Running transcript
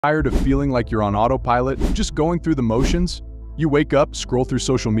Tired of feeling like you're on autopilot, just going through the motions? You wake up, scroll through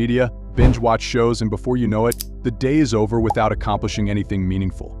social media, binge watch shows, and before you know it, the day is over without accomplishing anything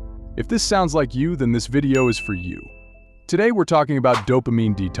meaningful. If this sounds like you, then this video is for you. Today we're talking about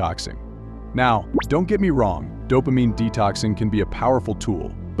dopamine detoxing. Now, don't get me wrong, dopamine detoxing can be a powerful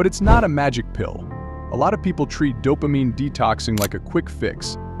tool, but it's not a magic pill. A lot of people treat dopamine detoxing like a quick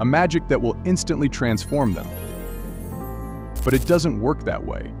fix, a magic that will instantly transform them. But it doesn't work that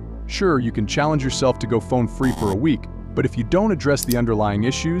way. Sure, you can challenge yourself to go phone-free for a week, but if you don't address the underlying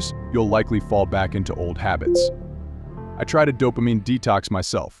issues, you'll likely fall back into old habits. I tried a dopamine detox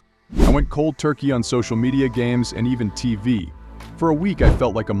myself. I went cold turkey on social media, games, and even TV. For a week, I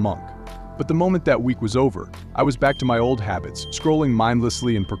felt like a monk. But the moment that week was over, I was back to my old habits, scrolling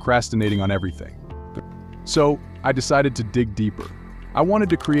mindlessly and procrastinating on everything. So, I decided to dig deeper. I wanted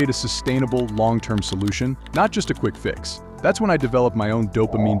to create a sustainable, long-term solution, not just a quick fix. That's when I developed my own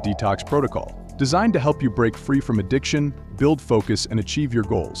Dopamine Detox Protocol, designed to help you break free from addiction, build focus, and achieve your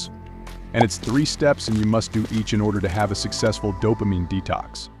goals. And it's 3 steps, and you must do each in order to have a successful dopamine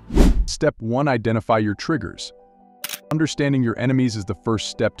detox. Step 1. Identify your triggers. Understanding your enemies is the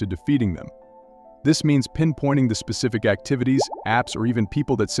first step to defeating them. This means pinpointing the specific activities, apps, or even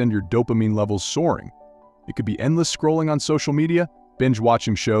people that send your dopamine levels soaring. It could be endless scrolling on social media,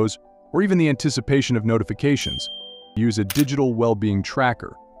 binge-watching shows, or even the anticipation of notifications. Use a digital well-being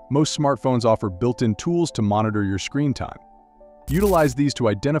tracker. Most smartphones offer built-in tools to monitor your screen time. Utilize these to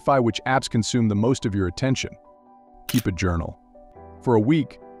identify which apps consume the most of your attention. Keep a journal. For a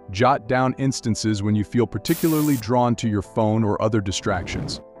week, jot down instances when you feel particularly drawn to your phone or other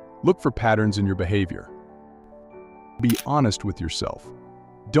distractions. Look for patterns in your behavior. Be honest with yourself.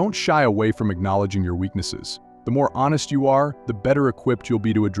 Don't shy away from acknowledging your weaknesses. The more honest you are, the better equipped you'll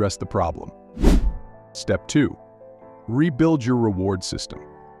be to address the problem. Step 2. Rebuild your reward system.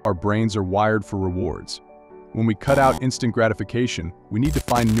 Our brains are wired for rewards. When we cut out instant gratification, we need to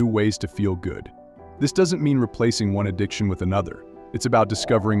find new ways to feel good. This doesn't mean replacing one addiction with another. It's about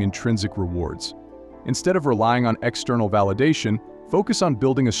discovering intrinsic rewards. Instead of relying on external validation, focus on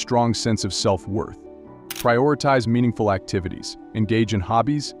building a strong sense of self-worth. Prioritize meaningful activities, engage in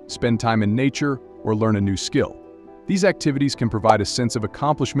hobbies, spend time in nature, or learn a new skill. These activities can provide a sense of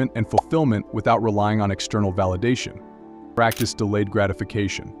accomplishment and fulfillment without relying on external validation. Practice delayed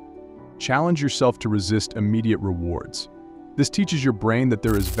gratification. Challenge yourself to resist immediate rewards. This teaches your brain that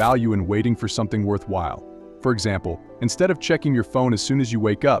there is value in waiting for something worthwhile. For example, instead of checking your phone as soon as you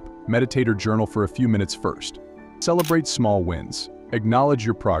wake up, meditate or journal for a few minutes first. Celebrate small wins. Acknowledge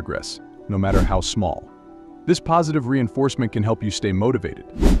your progress, no matter how small. This positive reinforcement can help you stay motivated.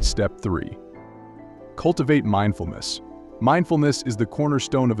 Step 3. Cultivate mindfulness. Mindfulness is the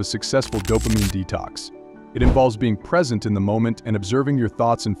cornerstone of a successful dopamine detox. It involves being present in the moment and observing your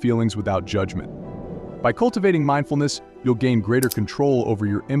thoughts and feelings without judgment. By cultivating mindfulness, you'll gain greater control over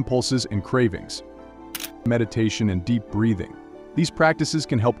your impulses and cravings. Meditation and deep breathing. These practices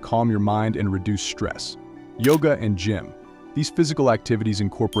can help calm your mind and reduce stress. Yoga and gym. These physical activities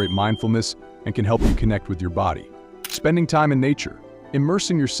incorporate mindfulness and can help you connect with your body. Spending time in nature.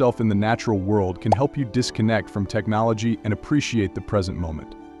 Immersing yourself in the natural world can help you disconnect from technology and appreciate the present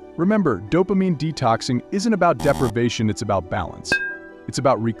moment. Remember, dopamine detoxing isn't about deprivation, it's about balance. It's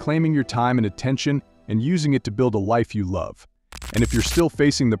about reclaiming your time and attention and using it to build a life you love. And if you're still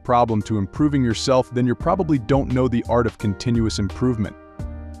facing the problem to improving yourself, then you probably don't know the art of continuous improvement.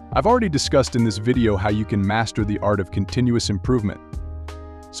 I've already discussed in this video how you can master the art of continuous improvement.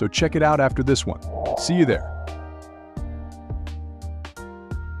 So check it out after this one. See you there.